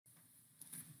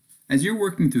As you're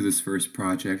working through this first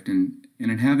project, and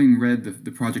in having read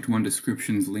the Project 1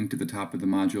 descriptions linked at the top of the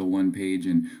Module 1 page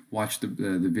and watched the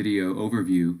video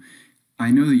overview,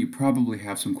 I know that you probably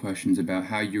have some questions about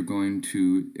how you're going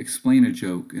to explain a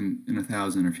joke in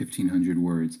 1,000 or 1,500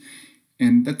 words.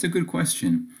 And that's a good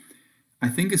question. I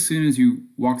think as soon as you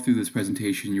walk through this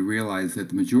presentation, you realize that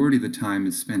the majority of the time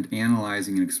is spent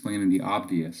analyzing and explaining the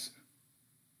obvious,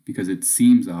 because it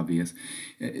seems obvious,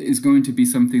 is going to be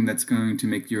something that's going to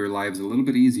make your lives a little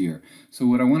bit easier. So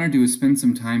what I want to do is spend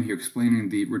some time here explaining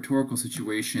the rhetorical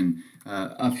situation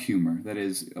of humor, that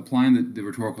is, applying the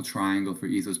rhetorical triangle for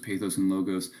ethos, pathos, and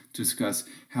logos to discuss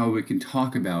how we can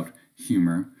talk about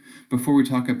humor before we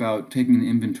talk about taking an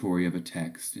inventory of a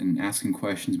text and asking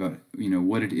questions about,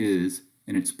 what it is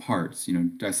in its parts,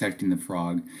 dissecting the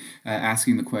frog,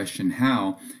 asking the question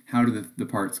how do the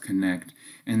parts connect,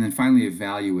 and then finally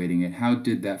evaluating it. How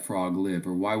did that frog live,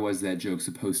 or why was that joke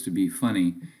supposed to be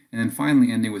funny? And then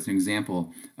finally ending with an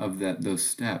example of those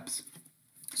steps.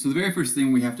 So the very first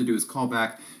thing we have to do is call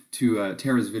back to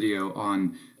Tara's video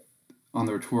on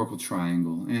the rhetorical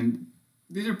triangle. And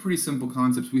these are pretty simple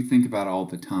concepts we think about all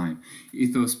the time.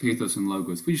 Ethos, pathos, and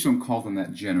logos. We just don't call them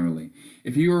that generally.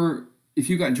 If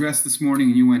you got dressed this morning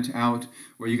and you went out,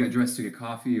 or you got dressed to get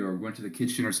coffee, or went to the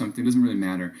kitchen or something, it doesn't really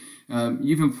matter.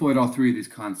 You've employed all three of these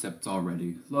concepts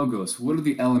already. Logos, what are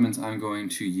the elements I'm going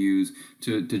to use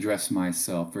to dress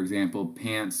myself? For example,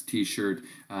 pants, t-shirt,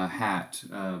 hat,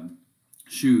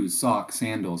 shoes, socks,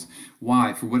 sandals.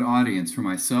 Why? For what audience? For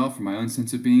myself, for my own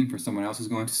sense of being, for someone else who's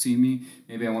going to see me.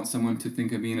 Maybe I want someone to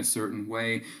think of me in a certain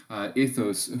way.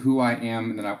 Ethos, who I am,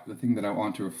 and the thing that I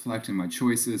want to reflect in my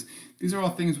choices. These are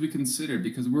all things we consider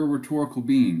because we're rhetorical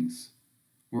beings.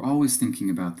 We're always thinking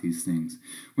about these things.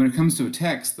 When it comes to a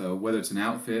text, though, whether it's an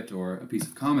outfit or a piece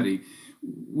of comedy,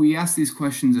 we ask these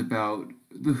questions about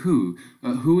the who.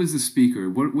 Who is the speaker?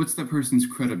 What's that person's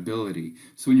credibility?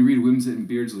 So when you read Wimsatt and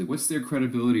Beardsley, what's their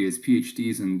credibility as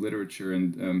PhDs in literature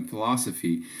and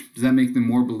philosophy? Does that make them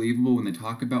more believable when they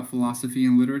talk about philosophy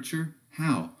and literature?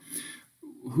 How?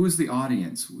 Who's the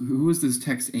audience? Who is this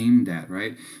text aimed at,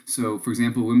 right? So, for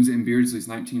example, Wimsatt and Beardsley's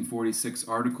 1946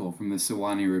 article from the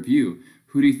Sewanee Review.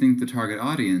 Who do you think the target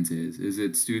audience is? Is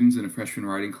it students in a freshman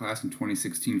writing class in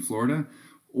 2016 Florida?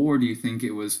 Or do you think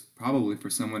it was probably for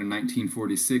someone in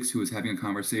 1946 who was having a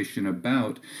conversation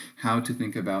about how to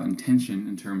think about intention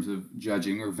in terms of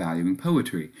judging or valuing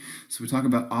poetry? So we talk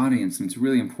about audience, and it's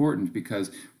really important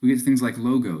because we get to things like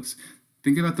logos.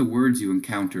 Think about the words you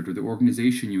encountered, or the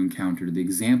organization you encountered, or the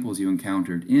examples you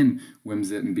encountered in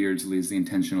Wimsatt and Beardsley's The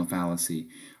Intentional Fallacy.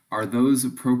 Are those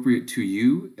appropriate to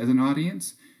you as an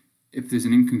audience? If there's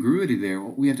an incongruity there,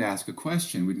 well, we have to ask a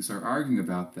question. We can start arguing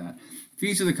about that.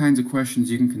 These are the kinds of questions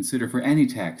you can consider for any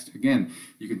text. Again,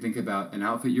 you can think about an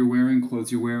outfit you're wearing,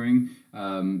 clothes you're wearing,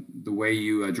 the way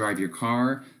you drive your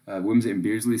car, Wimsatt and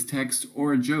Beardsley's text,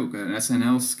 or a joke, an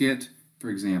SNL skit, for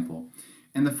example.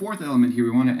 And the fourth element here we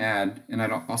want to add, and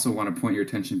I also want to point your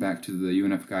attention back to the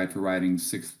UNF Guide for Writing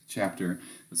 6th chapter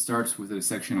that starts with a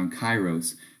section on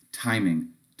kairos, timing.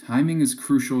 Timing is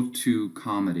crucial to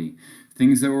comedy.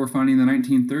 Things that were funny in the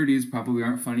 1930s probably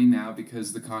aren't funny now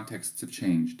because the contexts have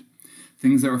changed.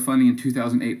 Things that were funny in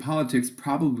 2008 politics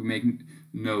probably make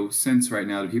no sense right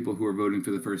now to people who are voting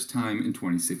for the first time in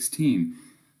 2016.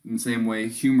 In the same way,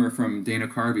 humor from Dana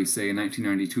Carvey, say, in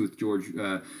 1992 with George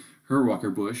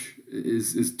Herwacher Bush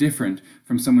is different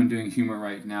from someone doing humor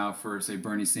right now for, say,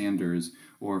 Bernie Sanders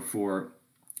or for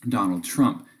Donald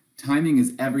Trump. Timing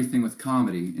is everything with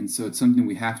comedy, and so it's something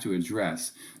we have to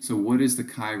address. So what is the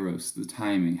kairos, the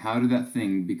timing? How did that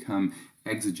thing become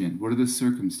exigent? What are the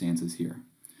circumstances here?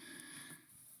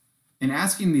 In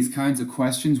asking these kinds of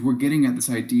questions, we're getting at this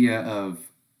idea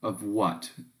of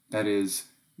what? That is,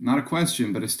 not a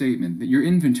question, but a statement. That you're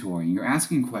inventorying, you're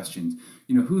asking questions.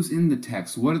 Who's in the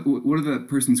text? What are the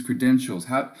person's credentials?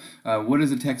 What does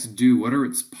the text do? What are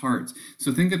its parts?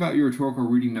 So think about your rhetorical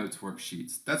reading notes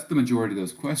worksheets. That's the majority of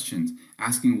those questions.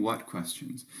 Asking what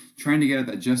questions? Trying to get at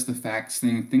that just the facts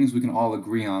thing, things we can all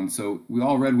agree on. So we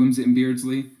all read Wimsatt and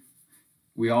Beardsley.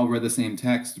 We all read the same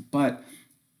text, but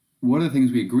what are the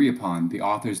things we agree upon? The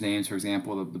author's names, for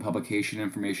example, the publication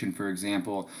information, for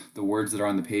example, the words that are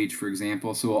on the page, for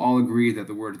example. So we'll all agree that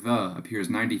the word the appears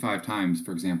 95 times,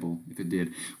 for example, if it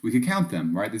did. We could count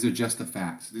them, right? These are just the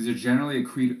facts. These are generally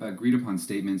agreed upon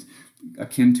statements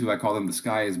akin to, I call them the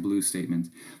sky is blue statements.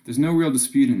 There's no real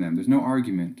dispute in them. There's no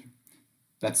argument.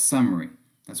 That's summary.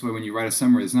 That's why when you write a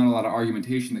summary, there's not a lot of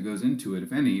argumentation that goes into it,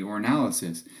 if any, or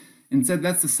analysis. Instead,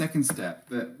 that's the second step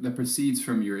that proceeds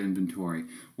from your inventory.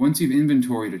 Once you've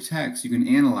inventoried a text, you can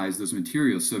analyze those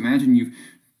materials. So imagine you've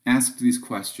asked these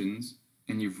questions,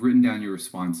 and you've written down your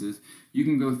responses, you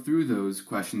can go through those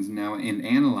questions now and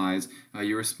analyze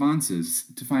your responses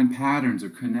to find patterns or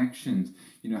connections.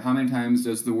 How many times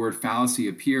does the word fallacy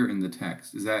appear in the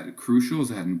text? Is that crucial? Is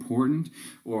that important?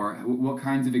 Or what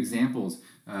kinds of examples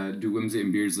do Whimsy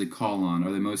and Beardsley call on?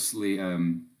 Are they mostly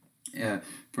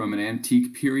from an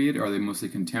antique period? Are they mostly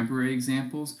contemporary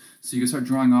examples? So you can start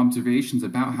drawing observations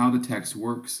about how the text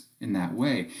works in that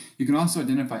way. You can also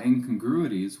identify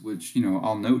incongruities, which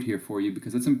I'll note here for you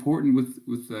because it's important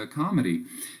with comedy.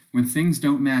 When things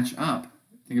don't match up,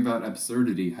 think about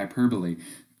absurdity, hyperbole.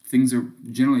 Things are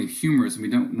generally humorous and we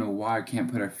don't know why or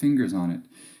can't put our fingers on it.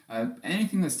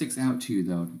 Anything that sticks out to you,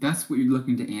 though, that's what you're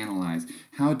looking to analyze.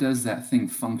 How does that thing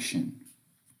function?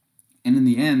 And in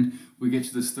the end, we get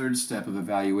to this third step of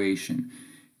evaluation.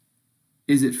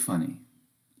 Is it funny?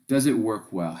 Does it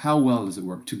work well? How well does it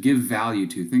work? To give value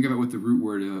to. Think about what the root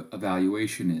word of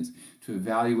evaluation is. To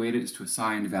evaluate it is to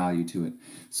assign value to it.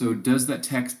 So does that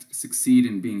text succeed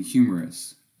in being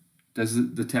humorous?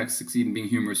 Does the text succeed in being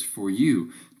humorous for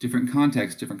you? Different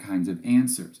contexts, different kinds of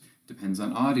answers. Depends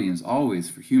on audience, always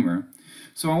for humor.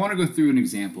 So I want to go through an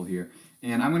example here.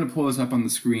 And I'm going to pull this up on the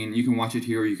screen. You can watch it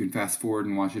here or you can fast forward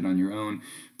and watch it on your own.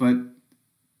 But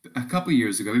a couple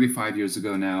years ago, maybe 5 years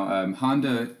ago now,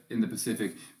 Honda in the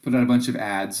Pacific put out a bunch of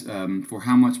ads for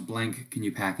how much blank can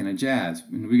you pack in a Jazz.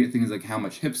 And we get things like how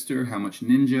much hipster, how much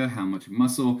ninja, how much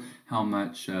muscle, how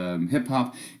much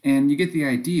hip-hop. And you get the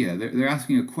idea. They're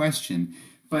asking a question.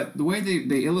 But the way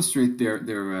they illustrate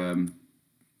their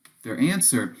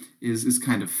answer is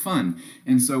kind of fun.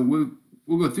 And so we'll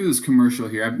go through this commercial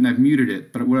here, and I've muted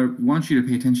it, but what I want you to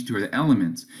pay attention to are the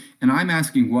elements. And I'm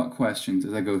asking what questions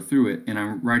as I go through it, and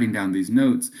I'm writing down these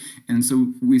notes. And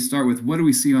so we start with, what do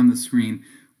we see on the screen?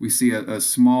 We see a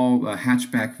small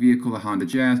hatchback vehicle, a Honda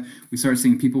Jazz. We start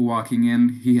seeing people walking in.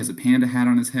 He has a panda hat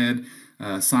on his head,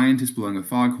 a scientist blowing a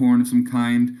foghorn of some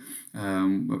kind,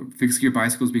 fixed-gear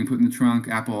bicycles being put in the trunk,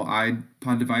 Apple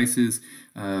iPod devices,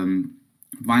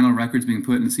 vinyl records being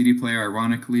put in a CD player,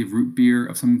 ironically, root beer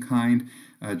of some kind,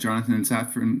 Jonathan and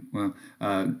Saffron,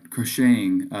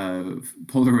 crocheting,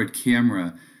 Polaroid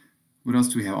camera. What else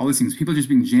do we have? All these things. People just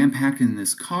being jam-packed in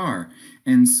this car.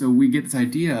 And so we get this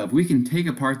idea of we can take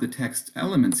apart the text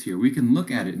elements here. We can look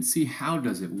at it and see how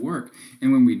does it work.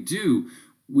 And when we do,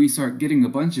 we start getting a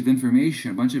bunch of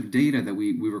information, a bunch of data that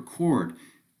we record.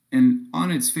 And on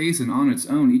its face and on its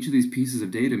own, each of these pieces of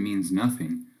data means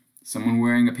nothing. Someone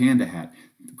wearing a panda hat.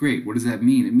 Great, what does that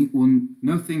mean? Well,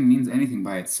 no thing means anything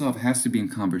by itself. It has to be in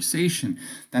conversation.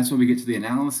 That's why we get to the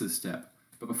analysis step.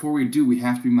 But before we do, we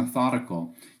have to be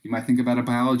methodical. You might think about a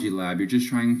biology lab. You're just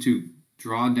trying to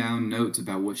draw down notes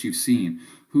about what you've seen.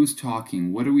 Who's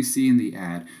talking? What do we see in the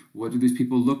ad? What do these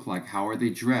people look like? How are they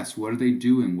dressed? What are they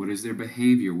doing? What is their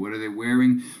behavior? What are they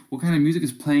wearing? What kind of music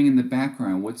is playing in the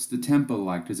background? What's the tempo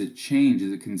like? Does it change?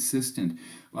 Is it consistent?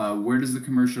 Where does the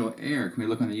commercial air? Can we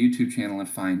look on the YouTube channel and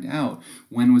find out?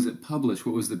 When was it published?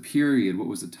 What was the period? What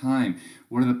was the time?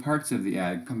 What are the parts of the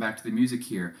ad? Come back to the music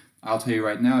here. I'll tell you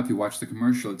right now, if you watch the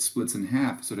commercial, it splits in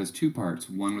half, so it has two parts.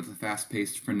 One with a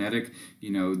fast-paced, frenetic,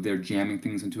 they're jamming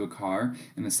things into a car,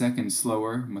 and the second,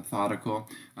 slower, methodical,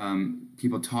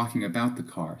 people talking about the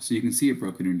car. So you can see it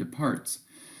broken into parts.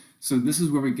 So this is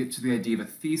where we get to the idea of a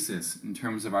thesis in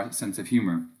terms of our sense of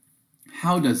humor.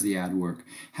 How does the ad work?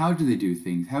 How do they do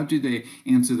things? How do they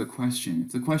answer the question?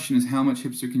 If the question is how much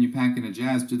hipster can you pack in a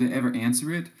Jazz, do they ever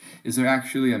answer it? Is there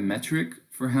actually a metric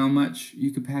for how much you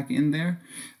could pack in there?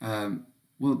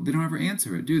 Well, they don't ever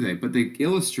answer it, do they? But they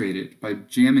illustrate it by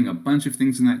jamming a bunch of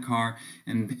things in that car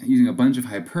and using a bunch of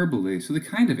hyperbole, so they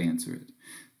kind of answer it.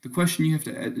 The question you have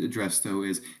to address, though,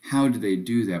 is how do they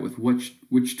do that? With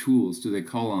which tools do they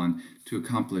call on to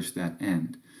accomplish that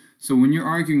end? So when you're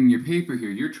arguing your paper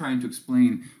here, you're trying to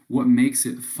explain what makes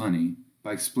it funny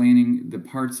by explaining the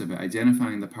parts of it,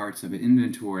 identifying the parts of it,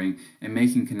 inventorying, and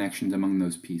making connections among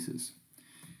those pieces.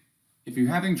 If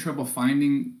you're having trouble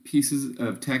finding pieces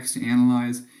of text to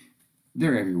analyze,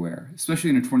 they're everywhere, especially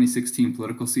in a 2016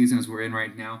 political season as we're in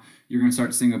right now. You're going to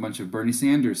start seeing a bunch of Bernie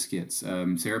Sanders skits,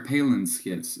 Sarah Palin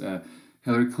skits,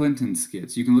 Hillary Clinton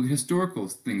skits. You can look at historical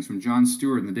things from Jon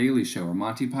Stewart and The Daily Show or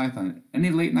Monty Python,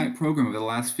 any late night program over the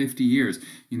last 50 years,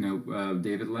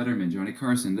 David Letterman, Johnny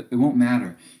Carson, it won't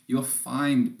matter. You'll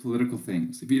find political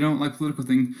things. If you don't like political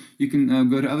things, you can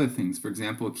go to other things. For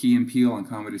example, Key and Peele on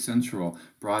Comedy Central,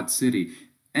 Broad City.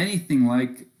 Anything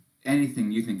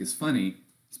you think is funny,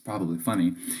 it's probably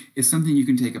funny, is something you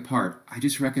can take apart. I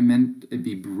just recommend it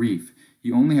be brief.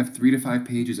 You only have 3 to 5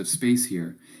 pages of space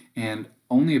here, and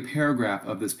only a paragraph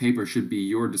of this paper should be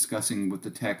your discussing what the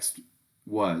text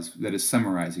was, that is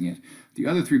summarizing it. The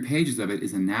other 3 pages of it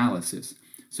is analysis.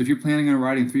 So if you're planning on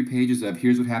writing 3 pages of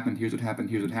here's what happened, here's what happened,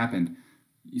 here's what happened,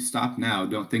 you stop now.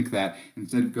 Don't think that.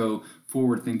 Instead, go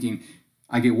forward thinking,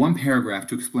 I get 1 paragraph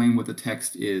to explain what the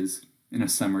text is in a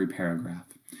summary paragraph.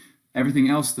 Everything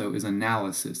else, though, is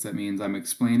analysis. That means I'm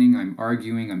explaining, I'm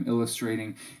arguing, I'm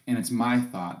illustrating, and it's my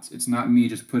thoughts. It's not me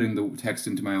just putting the text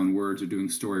into my own words or doing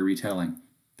story retelling.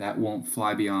 That won't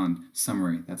fly beyond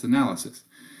summary. That's analysis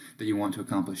that you want to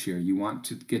accomplish here. You want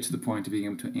to get to the point of being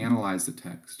able to analyze the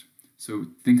text. So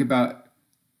think about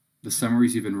the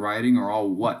summaries you've been writing are all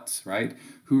what's, right?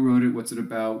 Who wrote it? What's it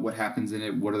about? What happens in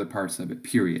it? What are the parts of it?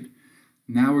 Period.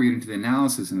 Now we're getting to the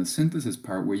analysis and the synthesis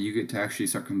part where you get to actually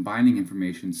start combining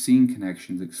information, seeing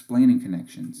connections, explaining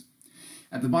connections.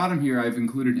 At the bottom here, I've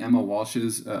included Emma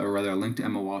Walsh's, or rather a link to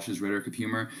Emma Walsh's Rhetoric of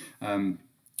Humor.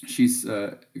 She's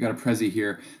got a Prezi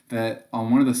here that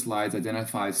on one of the slides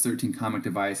identifies 13 comic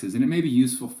devices, and it may be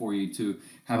useful for you to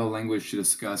have a language to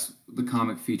discuss the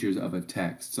comic features of a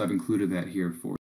text. So I've included that here for you.